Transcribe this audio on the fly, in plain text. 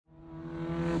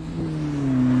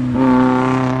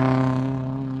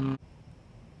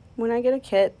I get a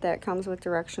kit that comes with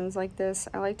directions like this,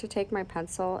 I like to take my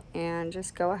pencil and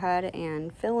just go ahead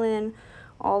and fill in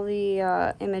all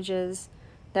the images.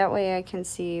 That way I can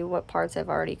see what parts I've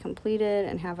already completed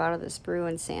and have out of the sprue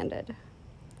and sanded.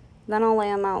 Then I'll lay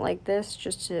them out like this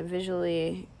just to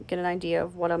visually get an idea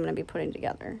of what I'm going to be putting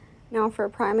together. Now for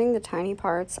priming the tiny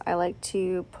parts, I like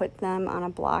to put them on a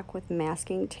block with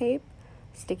masking tape,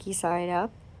 sticky side up.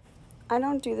 I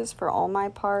don't do this for all my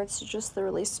parts, just the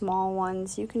really small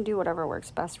ones. You can do whatever works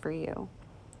best for you.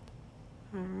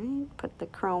 Alright, put the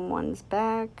chrome ones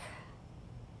back.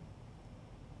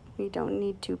 We don't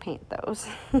need to paint those.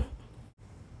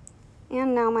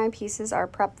 And now my pieces are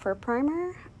prepped for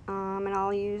primer. And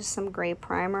I'll use some gray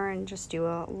primer and just do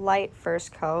a light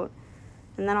first coat.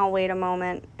 And then I'll wait a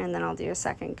moment and then I'll do a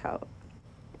second coat.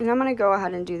 And I'm going to go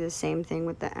ahead and do the same thing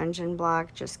with the engine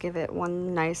block. Just give it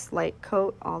one nice light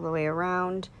coat all the way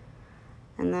around.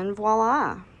 And then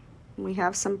voila, we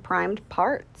have some primed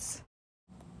parts.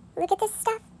 Look at this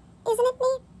stuff. Isn't it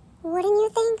neat? Wouldn't you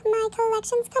think my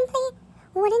collection's complete?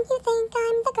 Wouldn't you think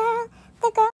I'm the girl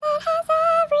that has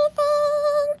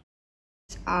everything?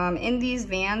 In these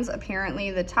vans,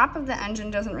 apparently the top of the engine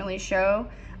doesn't really show,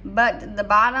 but the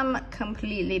bottom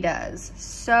completely does.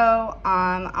 So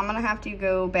I'm gonna have to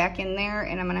go back in there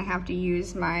and I'm gonna have to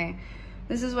use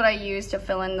this is what I use to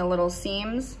fill in the little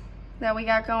seams that we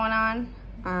got going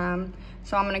on.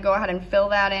 So I'm gonna go ahead and fill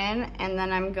that in, and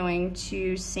then I'm going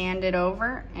to sand it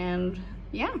over, and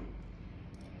yeah.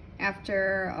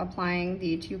 After applying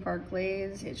the two-part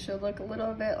glaze, it should look a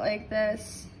little bit like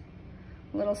this.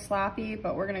 A little sloppy,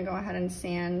 but we're gonna go ahead and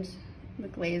sand the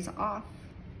glaze off.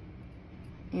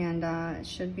 And it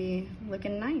should be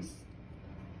looking nice.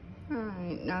 All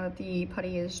right, now that the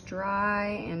putty is dry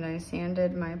and I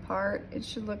sanded my part, it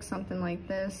should look something like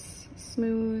this,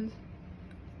 smooth.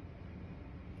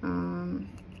 I'm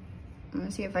gonna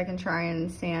see if I can try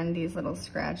and sand these little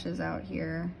scratches out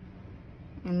here.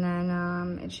 And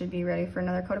then it should be ready for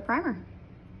another coat of primer.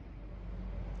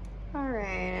 All right,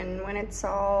 and when it's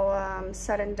all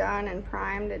said and done and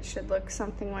primed, it should look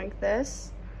something like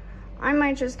this. I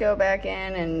might just go back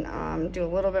in and do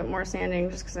a little bit more sanding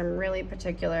just because I'm really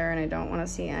particular and I don't want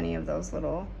to see any of those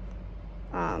little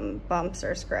bumps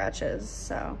or scratches.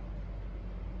 So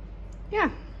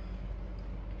yeah,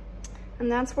 and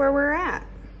that's where we're at.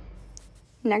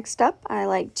 Next up, I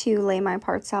like to lay my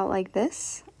parts out like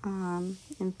this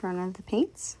in front of the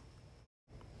paints.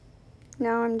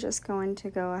 Now I'm just going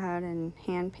to go ahead and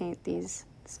hand paint these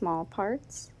small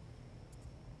parts.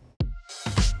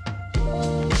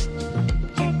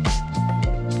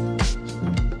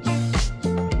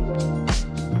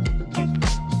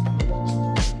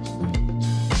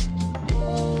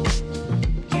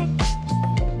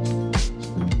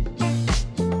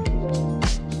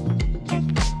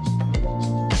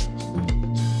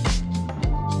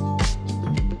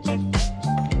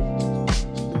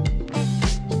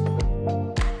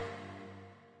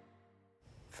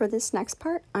 For this next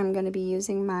part, I'm going to be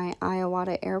using my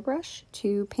Iowata airbrush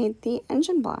to paint the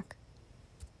engine block.